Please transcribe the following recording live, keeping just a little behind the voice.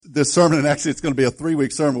this sermon, and actually it's going to be a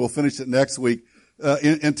 3-week sermon. We'll finish it next week,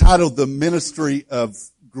 entitled The Ministry of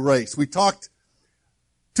Grace. We talked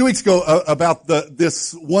 2 weeks ago about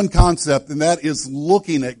this one concept, and that is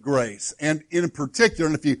looking at grace. And in particular,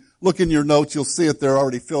 and if you look in your notes, you'll see it there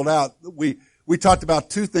already filled out. We talked about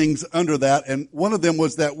two things under that, and one of them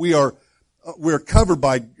was that we're covered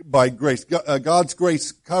by grace. God's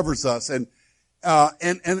grace covers us, and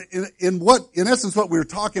in essence what we were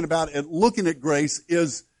talking about and looking at grace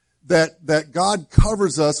is that God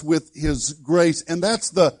covers us with His grace, and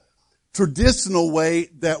that's the traditional way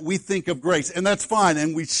that we think of grace, and that's fine,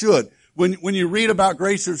 and we should. When you read about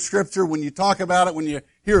grace in Scripture, when you talk about it, when you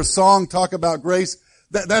hear a song talk about grace,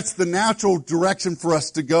 that's the natural direction for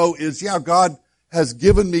us to go is, yeah, God has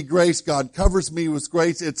given me grace, God covers me with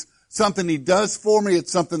grace, it's something He does for me,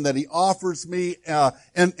 it's something that He offers me,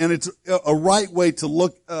 and it's a right way to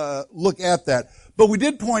look at that. But we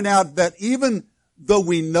did point out that even though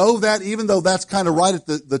we know that, even though that's kind of right at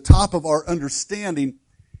the top of our understanding,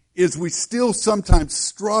 is we still sometimes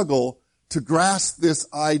struggle to grasp this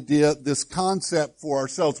idea, this concept for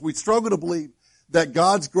ourselves. We struggle to believe that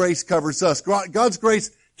God's grace covers us. God's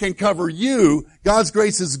grace can cover you. God's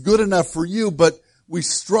grace is good enough for you, but we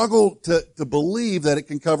struggle to believe that it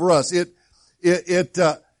can cover us. It's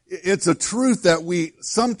a truth that we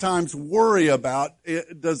sometimes worry about.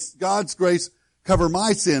 Does God's grace cover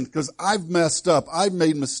my sin? Because I've messed up. I've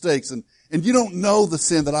made mistakes, and you don't know the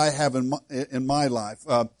sin that I have in my life.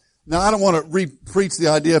 Now, I don't want to re-preach the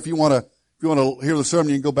idea. If you want to hear the sermon,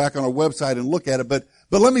 you can go back on our website and look at it. But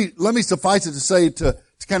let me suffice it to say to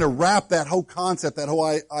kind of wrap that whole concept, that whole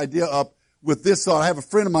idea up with this thought. I have a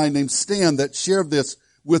friend of mine named Stan that shared this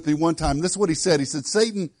with me one time. This is what he said. He said,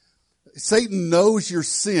 Satan knows your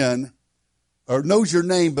sin, or knows your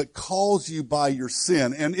name, but calls you by your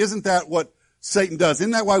sin. And isn't that what Satan does?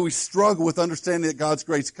 Isn't that why we struggle with understanding that God's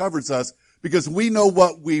grace covers us? Because we know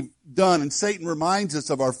what we've done, and Satan reminds us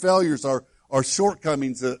of our failures, our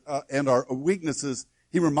shortcomings, and our weaknesses.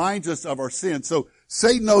 He reminds us of our sin. So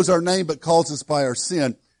Satan knows our name, but calls us by our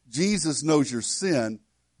sin. Jesus knows your sin,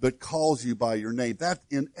 but calls you by your name. That,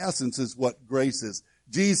 in essence, is what grace is.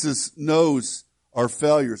 Jesus knows our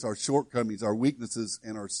failures, our shortcomings, our weaknesses,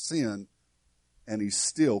 and our sin, and He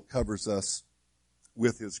still covers us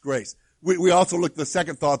with His grace. We also looked at the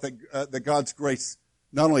second thought that God's grace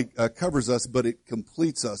not only covers us, but it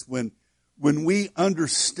completes us. When we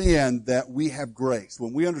understand that we have grace,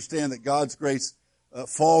 when we understand that God's grace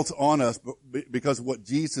falls on us because of what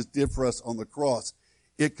Jesus did for us on the cross,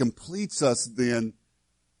 it completes us then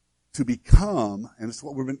to become, and it's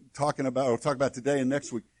what we've been talking about, or talk about today and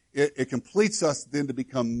next week, it completes us then to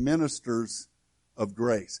become ministers of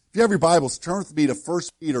grace. If you have your Bibles, turn with me to 1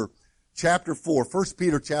 Peter chapter 4. 1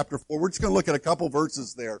 Peter chapter 4. We're just going to look at a couple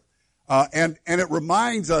verses there. And it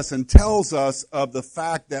reminds us and tells us of the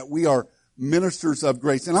fact that we are ministers of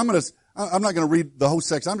grace. And I'm not going to read the whole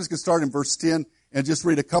section. I'm just going to start in verse 10 and just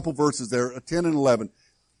read a couple verses there, 10 and 11.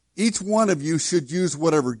 Each one of you should use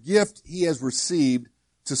whatever gift he has received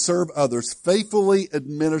to serve others, faithfully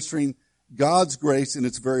administering God's grace in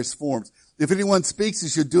its various forms. If anyone speaks, he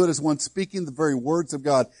should do it as one speaking the very words of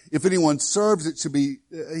God. If anyone serves,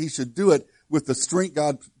 he should do it with the strength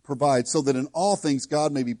God provides, so that in all things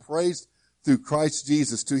God may be praised through Christ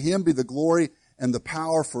Jesus. To Him be the glory and the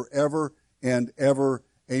power forever and ever.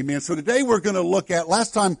 Amen. So today we're going to look at,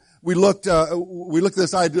 last time we looked at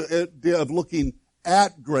this idea of looking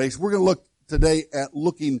at grace. We're going to look today at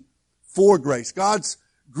looking for grace. God's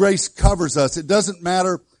grace covers us. It doesn't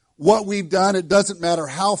matter what we've done. It doesn't matter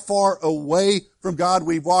how far away from God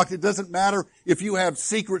we've walked. It doesn't matter if you have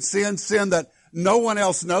secret sin that no one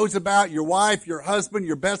else knows about, your wife, your husband,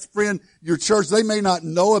 your best friend, your church. They may not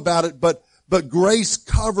know about it, but grace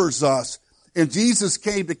covers us. And Jesus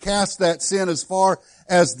came to cast that sin as far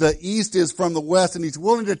as the east is from the west, and He's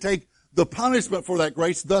willing to take the punishment for that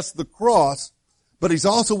grace, thus the cross, but He's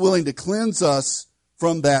also willing to cleanse us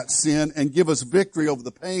from that sin and give us victory over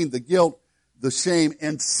the pain, the guilt, the shame.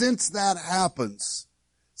 And since that happens,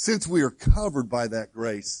 since we are covered by that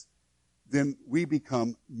grace, then we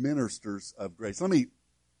become ministers of grace. Let me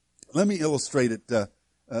illustrate it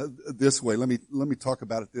this way. Let me talk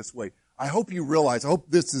about it this way. I hope you realize, I hope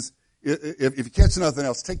this is, if you catch nothing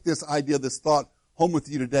else, take this idea, this thought home with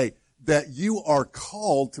you today, that you are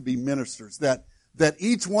called to be ministers, that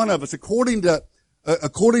each one of us, according to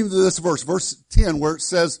this verse 10, where it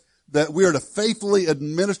says that we are to faithfully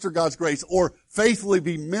administer God's grace, or faithfully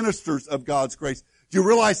be ministers of God's grace, do you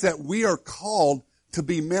realize that we are called to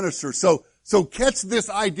be ministers? So catch this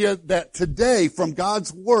idea that today, from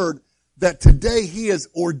God's Word, that today He is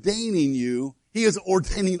ordaining you, He is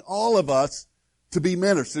ordaining all of us to be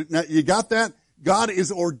ministers. Now, you got that? God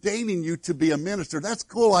is ordaining you to be a minister. That's a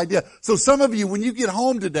cool idea. So some of you, when you get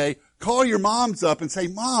home today, call your moms up and say,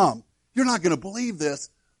 Mom, you're not going to believe this,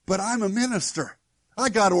 but I'm a minister. I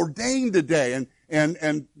got ordained today.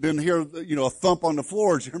 And then hear, a thump on the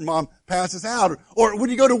floor as your mom passes out. Or when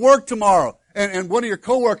you go to work tomorrow and one of your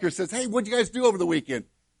coworkers says, hey, what'd you guys do over the weekend?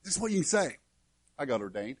 This is what you can say. I got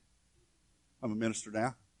ordained. I'm a minister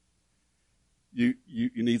now. You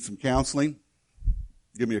need some counseling?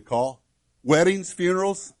 Give me a call. Weddings,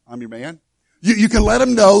 funerals, I'm your man. You can let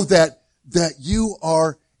them know that you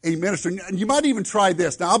are a minister. And you might even try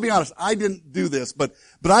this. Now, I'll be honest, I didn't do this, but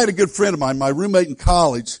I had a good friend of mine, my roommate in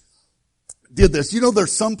college, did this.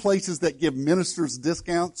 There's some places that give ministers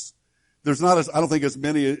discounts. There's not I don't think as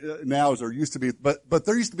many now as there used to be, but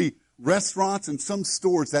there used to be restaurants and some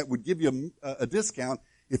stores that would give you a discount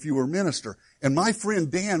if you were a minister. And my friend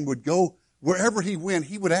Dan would go wherever he went,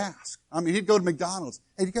 he would ask. He'd go to McDonald's.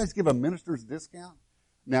 Hey, do you guys give a minister's discount?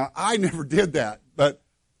 Now, I never did that, but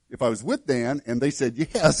if I was with Dan and they said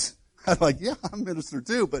yes, I'd like, yeah, I'm a minister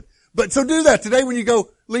too. But so do that. Today when you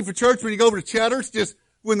leave for church, when you go over to Cheddar's, just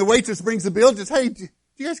when the waitress brings the bill, just, hey, do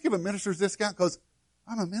you guys give a minister's discount? Because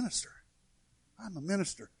I'm a minister. I'm a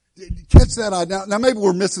minister. Catch that eye. Now maybe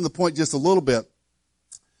we're missing the point just a little bit,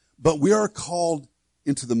 but we are called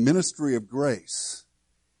into the ministry of grace.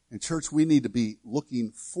 And church, we need to be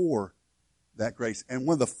looking for that grace. And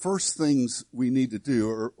one of the first things we need to do,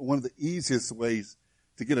 or one of the easiest ways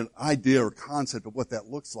to get an idea or concept of what that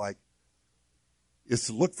looks like, is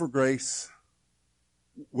to look for grace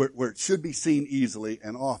where it should be seen easily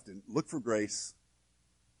and often. Look for grace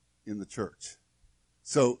in the church.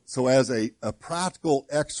 So as a practical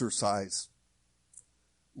exercise,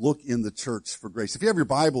 look in the church for grace. If you have your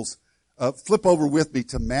Bibles, flip over with me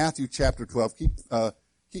to Matthew chapter 12.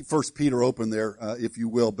 Keep 1 Peter open there, if you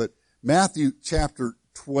will. But Matthew chapter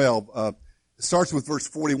 12 starts with verse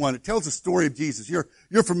 41. It tells the story of Jesus.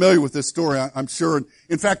 You're familiar with this story, I'm sure. And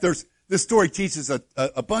in fact, this story teaches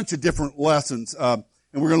a bunch of different lessons.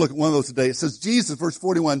 And we're going to look at one of those today. It says, Jesus, verse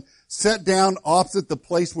 41, sat down opposite the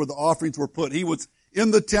place where the offerings were put. He was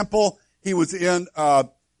in the temple. He was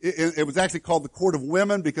it was actually called the court of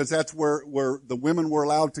women because that's where the women were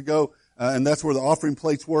allowed to go. And that's where the offering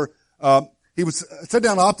plates were. He was sat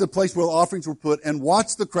down opposite the place where the offerings were put and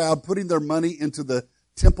watched the crowd putting their money into the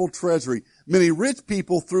temple treasury. Many rich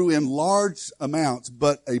people threw in large amounts,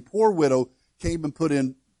 but a poor widow came and put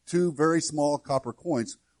in 2 very small copper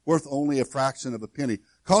coins, worth only a fraction of a penny.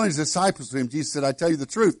 Calling his disciples to him, Jesus said, I tell you the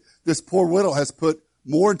truth, this poor widow has put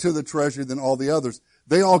more into the treasury than all the others.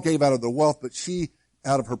 They all gave out of their wealth, but she,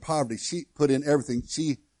 out of her poverty, she put in everything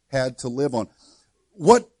she had to live on.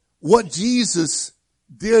 What Jesus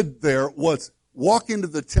did there was walk into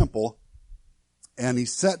the temple, and he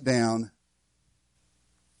sat down,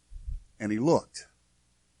 and he looked.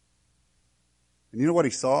 And you know what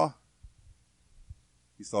he saw?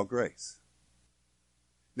 He saw grace.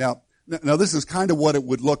 Now this is kind of what it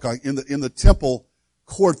would look like. In the temple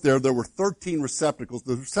court there were 13 receptacles.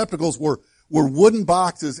 The receptacles were wooden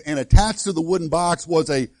boxes, and attached to the wooden box was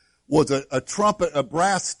a trumpet, a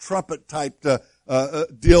brass trumpet type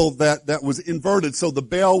deal that was inverted, so the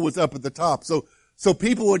bell was up at the top. So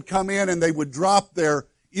people would come in and they would drop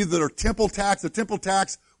either their temple tax. The temple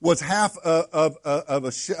tax was half of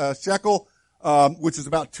a shekel, which is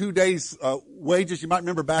about 2 days' wages. You might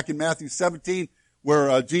remember back in Matthew 17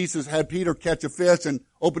 where Jesus had Peter catch a fish and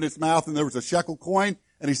open its mouth, and there was a shekel coin,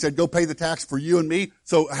 and he said, go pay the tax for you and me.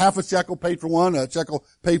 So half a shekel paid for one, a shekel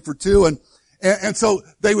paid for two, and so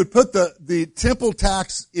they would put the temple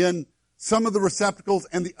tax in some of the receptacles,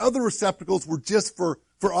 and the other receptacles were just for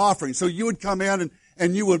offering. So you would come in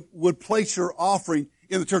and you would place your offering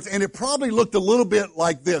in the church, and it probably looked a little bit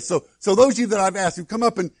like this. So those of you that I've asked, who come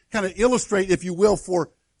up and kind of illustrate, if you will,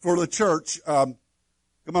 for the church. Come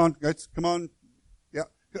on, guys, come on. Yeah.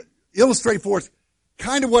 Illustrate for us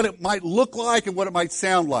kind of what it might look like and what it might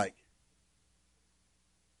sound like.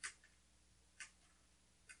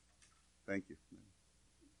 Thank you.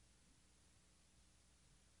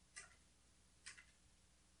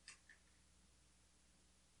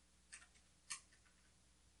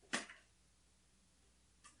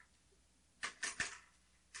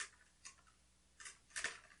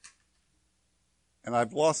 And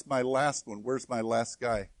I've lost my last one. Where's my last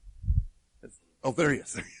guy? Oh, there he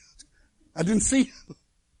is. I didn't see him.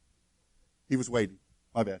 He was waiting.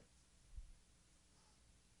 My bad.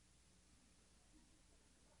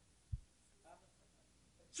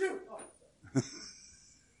 Shoot.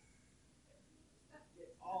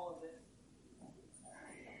 All of it.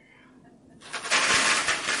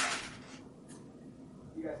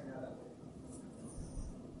 You guys know that.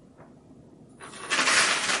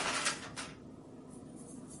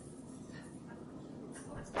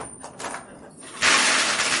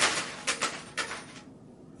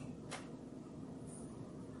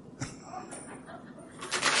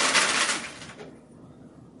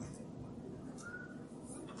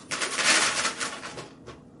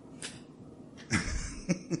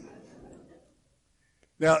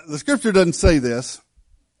 Now, the scripture doesn't say this.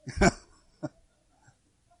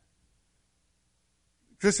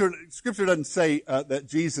 Scripture doesn't say that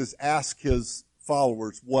Jesus asked his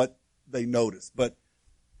followers what they noticed. But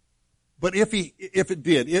if it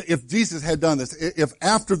did, if Jesus had done this, if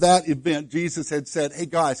after that event Jesus had said, hey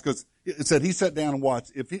guys, because it said he sat down and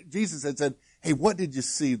watched. If Jesus had said, hey, what did you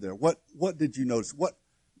see there? What did you notice?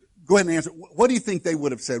 Go ahead and answer. What do you think they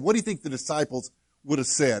would have said? What do you think the disciples would have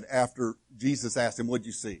said after Jesus asked him, what did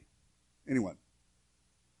you see? Anyone?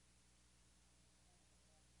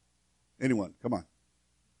 Anyone? Come on.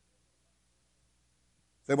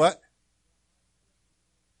 Say what?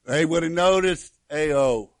 They would have noticed,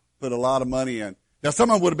 put a lot of money in. Now,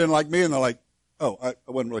 someone would have been like me, and they're like, oh, I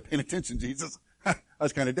wasn't really paying attention, Jesus. I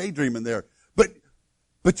was kind of daydreaming there.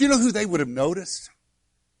 But you know who they would have noticed?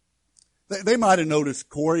 They might have noticed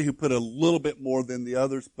Corey, who put a little bit more than the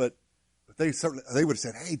others, but they would have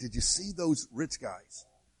said, hey, did you see those rich guys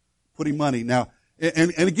putting money? Now,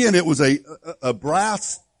 and again, it was a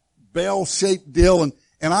brass bell-shaped deal, and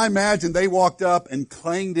I imagine they walked up and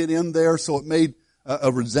clanged it in there so it made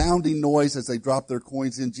a resounding noise as they dropped their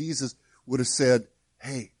coins in. Jesus would have said,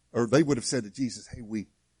 hey, or they would have said to Jesus, hey, we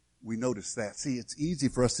noticed that. See, it's easy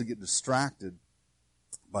for us to get distracted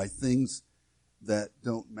by things that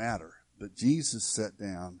don't matter. But Jesus sat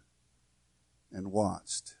down and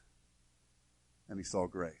watched, and he saw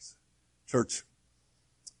grace. Church,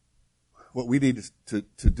 what we need to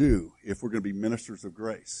do if we're going to be ministers of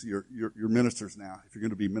grace, you're ministers now. If you're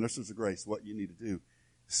going to be ministers of grace, what you need to do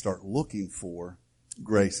is start looking for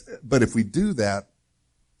grace. But if we do that,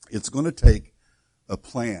 it's going to take a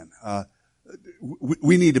plan.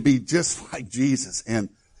 We need to be just like Jesus and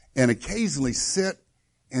occasionally sit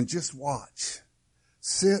and just watch.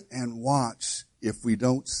 Sit and watch if we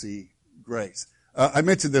don't see grace. I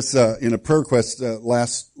mentioned this in a prayer request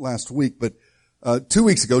last week, but 2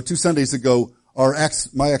 weeks ago, 2 Sundays ago,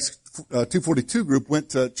 my Acts 242 group went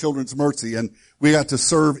to Children's Mercy, and we got to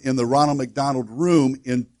serve in the Ronald McDonald Room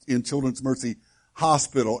in Children's Mercy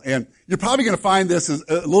Hospital. And you're probably going to find this as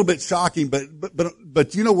a little bit shocking,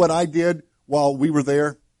 but you know what I did while we were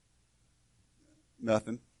there?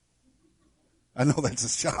 Nothing. I know that's a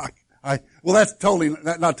shock. Well, that's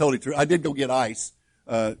not totally true. I did go get ice.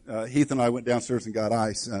 Heath and I went downstairs and got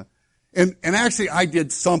ice. And actually I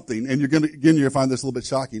did something, and you're going to find this a little bit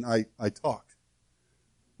shocking. I talked.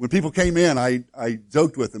 When people came in, I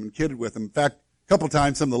joked with them and kidded with them. In fact, a couple of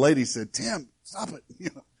times some of the ladies said, Tim, stop it.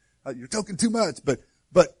 You're joking too much.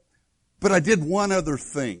 But I did one other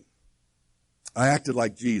thing. I acted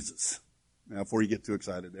like Jesus. Now, before you get too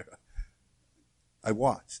excited there, I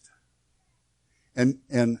watched. And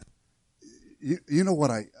you know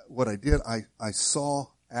what I did? I saw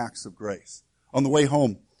acts of grace. On the way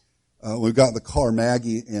home, we got in the car,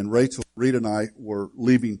 Maggie and Rachel, Rita and I were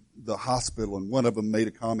leaving the hospital, and one of them made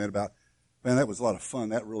a comment about, man, that was a lot of fun.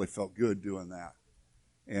 That really felt good doing that.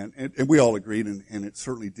 And we all agreed, and it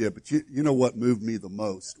certainly did. But you know what moved me the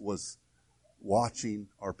most was watching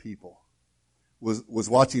our people. Was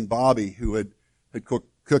watching Bobby, who had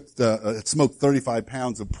smoked 35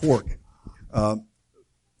 pounds of pork,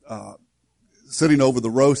 sitting over the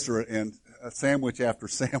roaster and sandwich after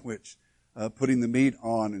sandwich, putting the meat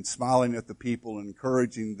on and smiling at the people and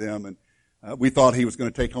encouraging them. And we thought he was going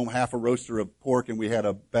to take home half a roaster of pork, and we had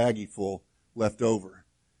a baggie full left over,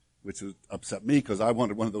 which upset me because I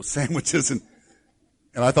wanted one of those sandwiches, and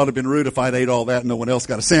I thought it'd been rude if I'd ate all that and no one else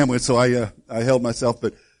got a sandwich, so I held myself.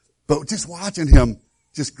 But just watching him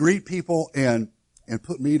just greet people and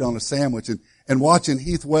put meat on a sandwich, and watching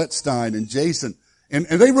Heath Wetstein and Jason, and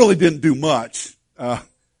they really didn't do much,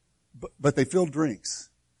 but they filled drinks.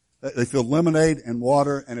 They filled lemonade and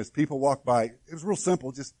water, and as people walked by, it was real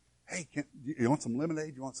simple. Just, hey, you want some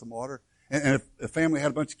lemonade? You want some water? And if a family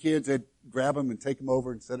had a bunch of kids, they'd grab them and take them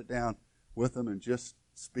over and set it down with them and just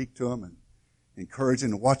speak to them and encourage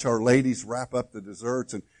them, and watch our ladies wrap up the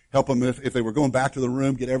desserts and help them if they were going back to the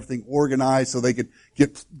room, get everything organized so they could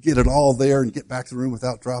get it all there and get back to the room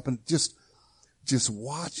without dropping. Just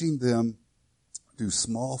watching them do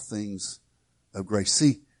small things of grace.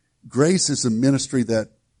 See, grace is a ministry that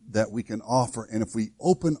we can offer, and if we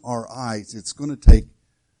open our eyes, it's going to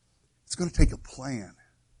take a plan.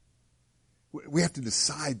 We have to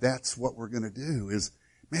decide that's what we're going to do is,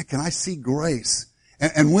 man, can I see grace?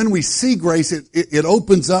 And when we see grace, it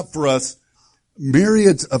opens up for us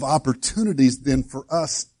myriads of opportunities then for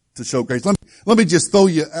us to show grace. Let me just throw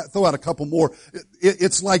out a couple more.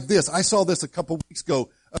 It's like this. I saw this a couple weeks ago.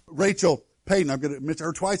 Rachel Payton, I'm going to mention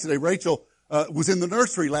her twice today. Rachel was in the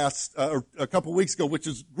nursery a couple weeks ago, which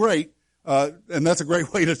is great. And that's a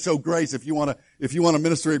great way to show grace. If you want a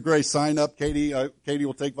ministry of grace, sign up. Katie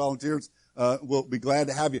will take volunteers. We'll be glad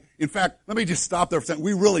to have you. In fact, let me just stop there for a second.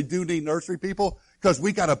 We really do need nursery people because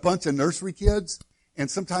we got a bunch of nursery kids, and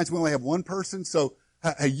sometimes we only have one person. So,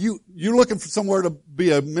 hey, you're looking for somewhere to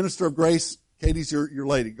be a minister of grace. Katie's your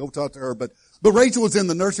lady. Go talk to her. But Rachel was in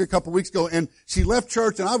the nursery a couple of weeks ago, and she left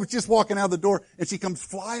church, and I was just walking out the door, and she comes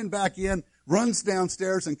flying back in, runs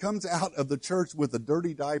downstairs, and comes out of the church with a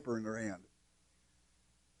dirty diaper in her hand.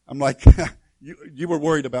 I'm like, you were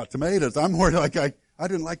worried about tomatoes. I'm worried like I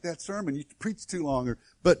didn't like that sermon. You preached too long.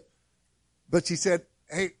 But she said,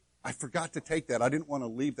 hey, I forgot to take that. I didn't want to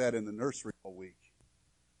leave that in the nursery all week.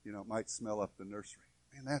 You know, it might smell up the nursery.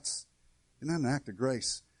 Man, isn't that an act of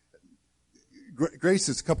grace? Grace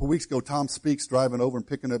is a couple of weeks ago, Tom Speaks driving over and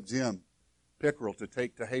picking up Jim Pickerel to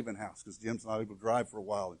take to Haven House because Jim's not able to drive for a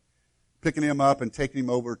while. And picking him up and taking him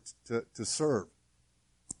over to serve.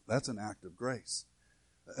 That's an act of grace.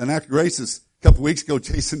 An act of grace is a couple of weeks ago,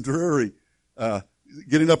 Jason Drury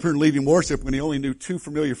getting up here and leading worship when he only knew 2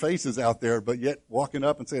 familiar faces out there, but yet walking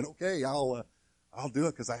up and saying, okay, I'll do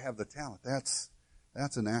it because I have the talent. That's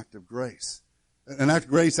an act of grace. An act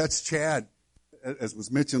of grace, that's Chad, as was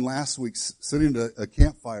mentioned last week, sitting at a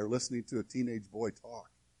campfire listening to a teenage boy talk.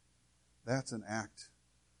 That's an act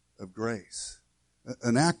of grace.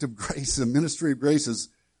 An act of grace, a ministry of grace is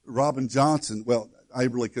Robin Johnson. Well, I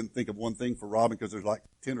really couldn't think of one thing for Robin because there's like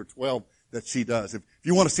 10 or 12 that she does. If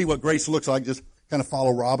you want to see what grace looks like, just kind of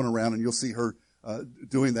follow Robin around and you'll see her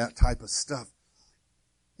doing that type of stuff.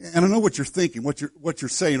 And I know what you're thinking, what you're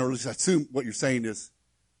saying, or at least I assume what you're saying is,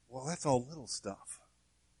 well, that's all little stuff.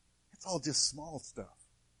 It's all just small stuff.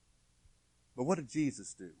 But what did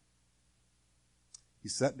Jesus do? He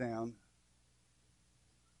sat down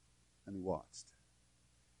and he watched.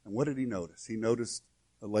 And what did he notice? He noticed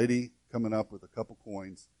a lady coming up with a couple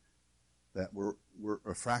coins that were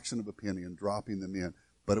a fraction of a penny and dropping them in.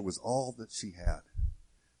 But it was all that she had.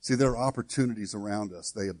 See, there are opportunities around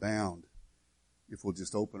us. They abound if we'll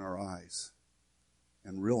just open our eyes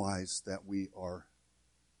and realize that we are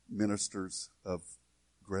ministers of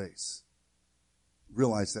grace.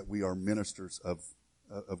 Realize that we are ministers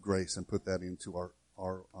of grace and put that into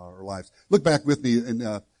our lives. Look back with me in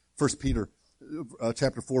 1 Peter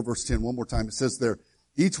chapter 4, verse 10 one more time. It says there,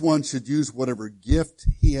 each one should use whatever gift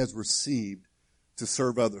he has received to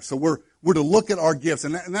serve others. So we're to look at our gifts,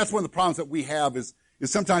 and that's one of the problems that we have is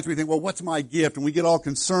sometimes we think, well, what's my gift? And we get all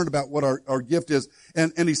concerned about what our gift is.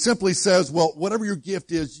 And he simply says, well, whatever your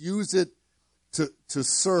gift is, use it to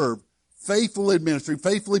serve, faithfully administering,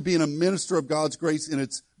 faithfully being a minister of God's grace in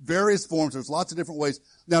its various forms. There's lots of different ways.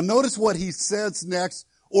 Now notice what he says next,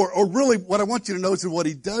 or really what I want you to notice is what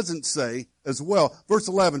he doesn't say as well. Verse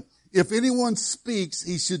 11, if anyone speaks,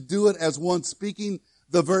 he should do it as one speaking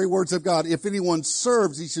the very words of God. If anyone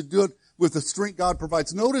serves, he should do it with the strength God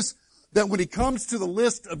provides. Notice that when he comes to the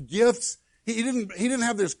list of gifts, he didn't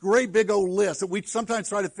have this great big old list that we sometimes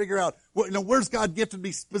try to figure out, where's God gifted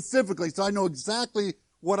me specifically so I know exactly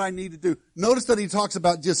what I need to do. Notice that he talks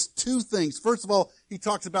about just 2 things. First of all, he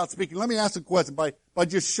talks about speaking. Let me ask a question by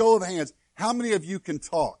just show of hands. How many of you can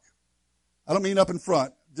talk? I don't mean up in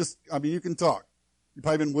front. You can talk. You've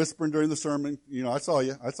probably been whispering during the sermon. I saw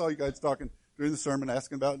you. I saw you guys talking during the sermon,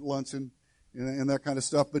 asking about lunch and that kind of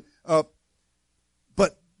stuff.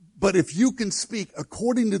 But if you can speak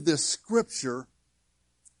according to this scripture,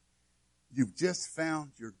 you've just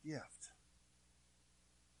found your gift.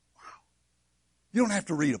 Wow. You don't have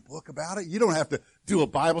to read a book about it. You don't have to do a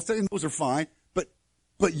Bible study. Those are fine.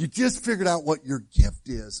 But you just figured out what your gift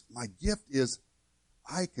is. My gift is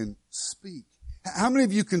I can speak. How many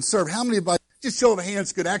of you can serve? How many of you, just show of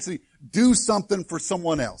hands, could actually do something for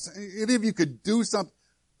someone else? Any of you could do something?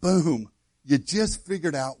 Boom. You just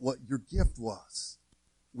figured out what your gift was.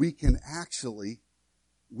 We can actually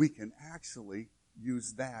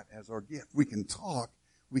use that as our gift. We can talk.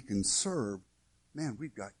 We can serve. Man,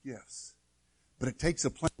 we've got gifts. But it takes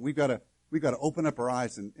a plan. We've got to open up our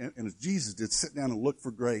eyes and as Jesus did, sit down and look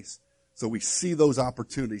for grace so we see those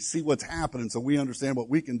opportunities, see what's happening so we understand what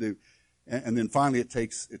we can do. And then finally it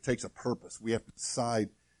takes a purpose. We have to decide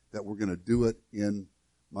that we're going to do it in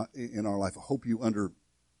our life. I hope you're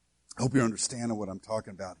understanding what I'm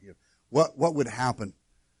talking about here. What would happen?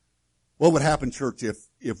 What would happen, church,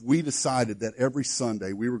 if we decided that every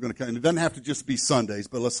Sunday we were going to come, and it doesn't have to just be Sundays,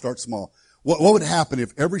 but let's start small. What would happen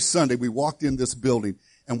if every Sunday we walked in this building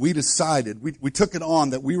and we decided, we took it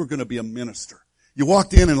on that we were going to be a minister. You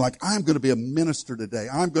walked in and I'm going to be a minister today.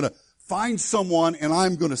 I'm going to find someone and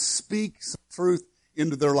I'm going to speak some truth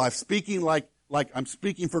into their life. Speaking like like I'm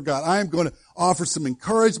speaking for God. I'm going to offer some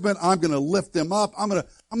encouragement. I'm going to lift them up. I'm going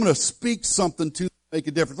to speak something to make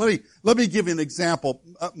a difference. Let me give you an example.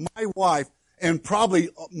 My wife, and probably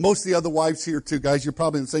most of the other wives here too, guys, you're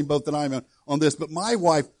probably in the same boat that I'm on this, but my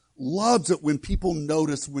wife loves it when people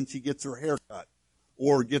notice when she gets her hair cut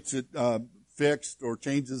or gets it fixed or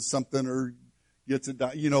changes something or gets it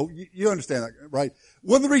done. You understand that, right?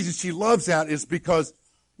 One of the reasons she loves that is because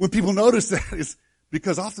when people notice that is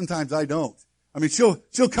because oftentimes I don't. I mean, she'll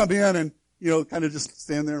come in and, kind of just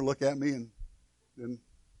stand there and look at me and then,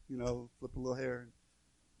 flip a little hair.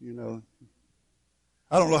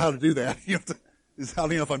 I don't know how to do that. I don't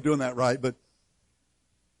know if I'm doing that right, but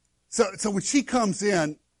so when she comes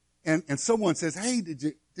in and someone says, "Hey, did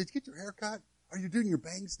you get your hair cut? Are you doing your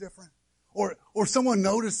bangs different?" Or someone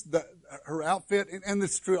noticed her outfit, and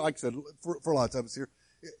it's true, like I said, for a lot of us here.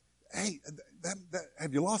 Hey,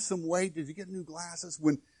 have you lost some weight? Did you get new glasses?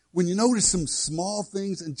 When you notice some small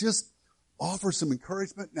things and just offer some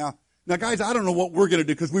encouragement. Now, guys, I don't know what we're going to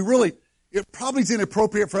do because it probably is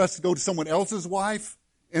inappropriate for us to go to someone else's wife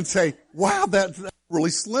and say, "Wow, that's really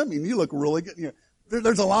slimming. You look really good."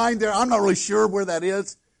 There's a line there. I'm not really sure where that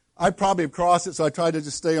is. I probably have crossed it, so I try to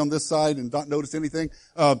just stay on this side and not notice anything.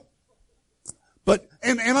 But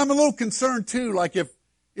I'm a little concerned too. Like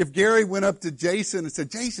if Gary went up to Jason and said,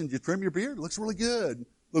 "Jason, did you trim your beard? It looks really good. A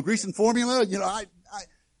little grease and formula."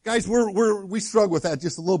 Guys, we struggle with that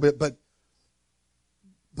just a little bit.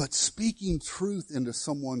 But speaking truth into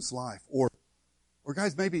someone's life, or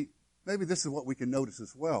guys, maybe this is what we can notice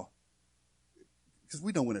as well, because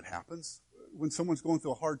we know when it happens, when someone's going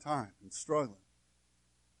through a hard time and struggling,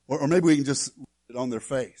 or maybe we can just put it on their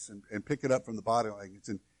face and pick it up from the body language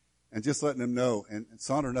and just letting them know and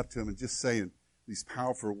sauntering up to them and just saying these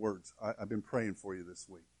powerful words. I've been praying for you this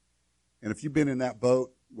week. And if you've been in that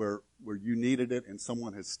boat where you needed it and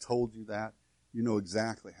someone has told you that, you know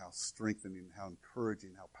exactly how strengthening, how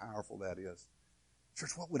encouraging, how powerful that is.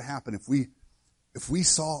 Church, what would happen if we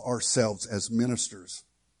saw ourselves as ministers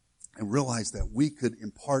and realized that we could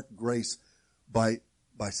impart grace by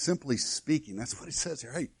simply speaking? That's what he says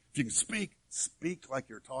here. Hey, if you can speak like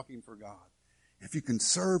you're talking for God. If you can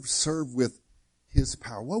serve with his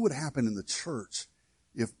power. What would happen in the church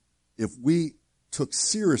if we took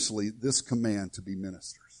seriously this command to be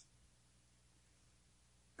ministers?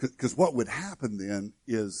 Because what would happen then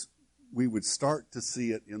is we would start to see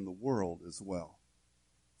it in the world as well.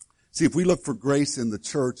 See, if we look for grace in the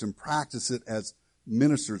church and practice it as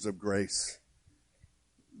ministers of grace,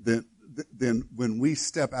 then when we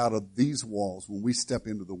step out of these walls, when we step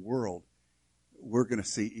into the world, we're going to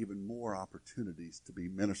see even more opportunities to be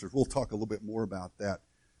ministers. We'll talk a little bit more about that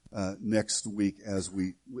next week as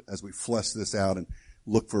we flesh this out and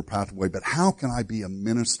look for a practical way. But how can I be a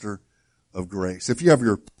minister of grace? If you have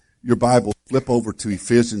your Bible, flip over to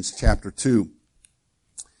Ephesians chapter 2.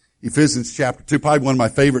 Ephesians chapter 2, probably one of my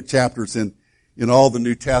favorite chapters in all the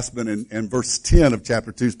New Testament, and verse 10 of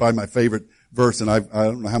chapter 2 is probably my favorite verse, and I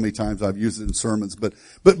don't know how many times I've used it in sermons, but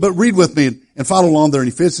read with me and follow along there in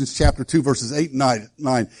Ephesians chapter 2, verses 8 and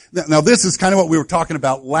 9. Now this is kind of what we were talking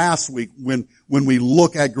about last week when we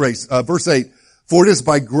look at grace. Verse 8, "For it is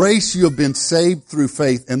by grace you have been saved through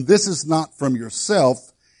faith, and this is not from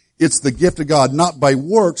yourself, it's the gift of God, not by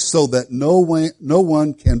works, so that no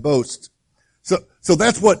one can boast." So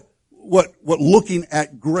that's what looking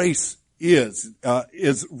at grace is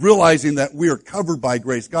realizing that we are covered by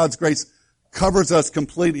grace. God's grace covers us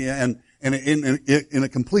completely and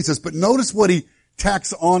it completes us. But notice what he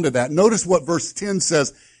tacks onto that. Notice what verse 10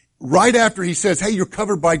 says. Right after he says, hey, you're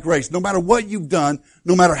covered by grace. No matter what you've done,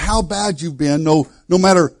 no matter how bad you've been, no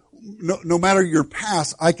matter your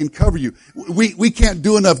past, I can cover you. We can't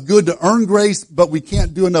do enough good to earn grace, but we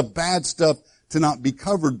can't do enough bad stuff to not be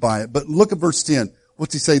covered by it. But look at verse 10.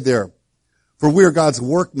 What's he say there? "For we are God's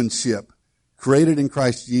workmanship, created in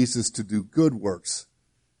Christ Jesus to do good works,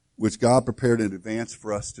 which God prepared in advance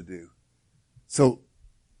for us to do." So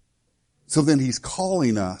then he's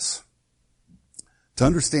calling us to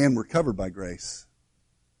understand we're covered by grace.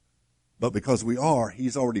 But because we are,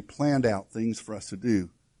 he's already planned out things for us to do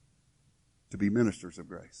to be ministers of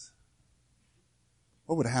grace.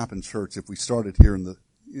 What would happen, church, if we started here in the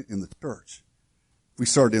church? If we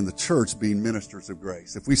started in the church being ministers of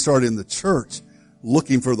grace. If we started in the church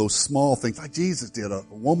looking for those small things, like Jesus did, a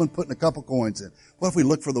woman putting a couple coins in. What if we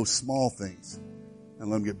look for those small things and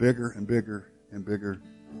let them get bigger and bigger and bigger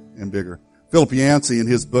and bigger? Philip Yancey, in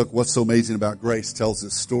his book, What's So Amazing About Grace, tells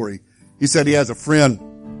this story. He said he has a friend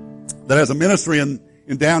that has a ministry in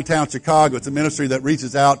downtown Chicago. It's a ministry that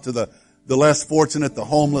reaches out to the the less fortunate, the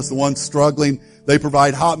homeless, the ones struggling. They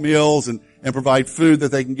provide hot meals and provide food that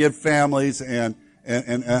they can give families and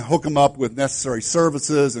hook them up with necessary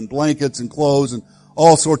services and blankets and clothes and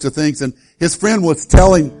all sorts of things. And his friend was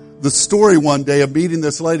telling the story one day of meeting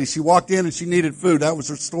this lady. She walked in and she needed food. That was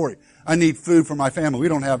her story. I need food for my family. We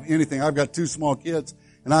don't have anything. I've got 2 small kids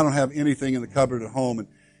and I don't have anything in the cupboard at home.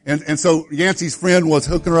 And so Yancey's friend was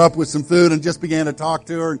hooking her up with some food and just began to talk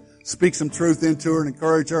to her and speak some truth into her and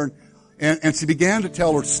encourage her. And she began to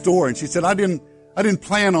tell her story. And she said, I didn't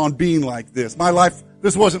plan on being like this. My life,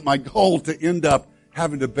 this wasn't my goal to end up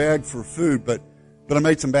having to beg for food, but I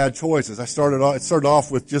made some bad choices. It started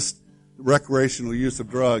off with just recreational use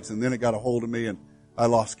of drugs, and then it got a hold of me and I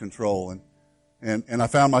lost control. And I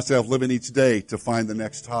found myself living each day to find the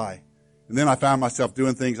next high. And then I found myself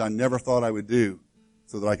doing things I never thought I would do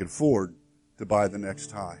so that I could afford to buy the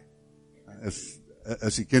next high.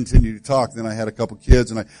 As he continued to talk, then I had a couple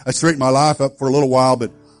kids, and I straightened my life up for a little while,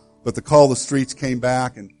 but the call of the streets came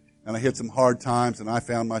back, and I hit some hard times, and I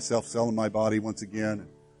found myself selling my body once again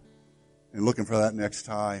and looking for that next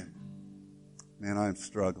high. Man, I am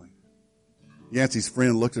struggling. Yancey's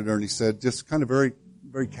friend looked at her and he said, just kind of very,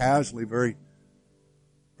 very casually, very,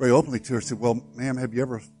 very openly to her, said, well, ma'am, have you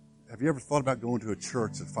ever thought about going to a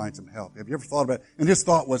church to find some help? Have you ever thought about it? And his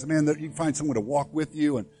thought was, man, that you can find someone to walk with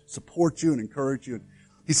you and support you and encourage you. And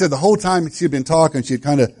he said the whole time she had been talking, she had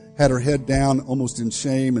kind of had her head down, almost in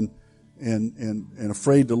shame and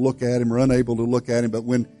afraid to look at him or unable to look at him. But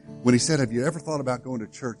when he said, have you ever thought about going to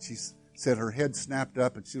church? She said her head snapped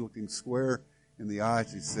up and she looked him square in the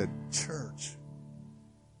eyes. She said, church?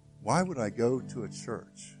 Why would I go to a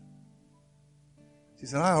church? She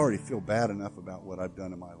said, I already feel bad enough about what I've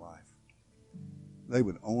done in my life. They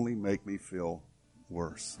would only make me feel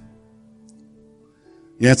worse.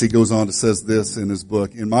 Yancey goes on to says this in his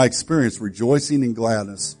book, in my experience, rejoicing and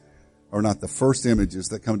gladness are not the first images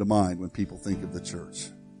that come to mind when people think of the church.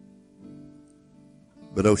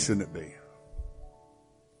 But oh, shouldn't it be?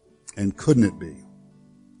 And couldn't it be?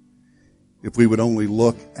 If we would only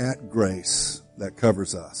look at grace that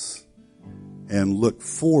covers us and look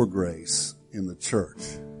for grace in the church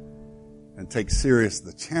and take serious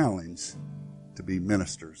the challenge to be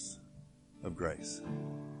ministers of grace.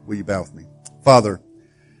 Will you bow with me? Father,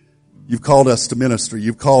 you've called us to minister.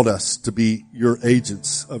 You've called us to be your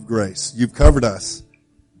agents of grace. You've covered us.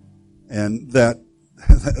 And that,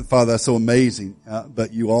 Father, that's so amazing.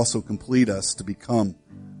 But you also complete us to become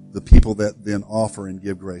the people that then offer and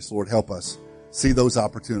give grace. Lord, help us see those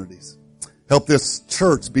opportunities. Help this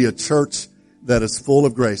church be a church that is full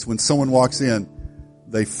of grace. When someone walks in,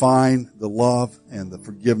 they find the love and the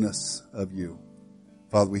forgiveness of you.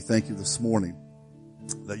 Father, we thank you this morning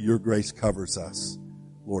that your grace covers us.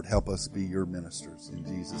 Lord, help us be your ministers in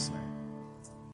Jesus' name.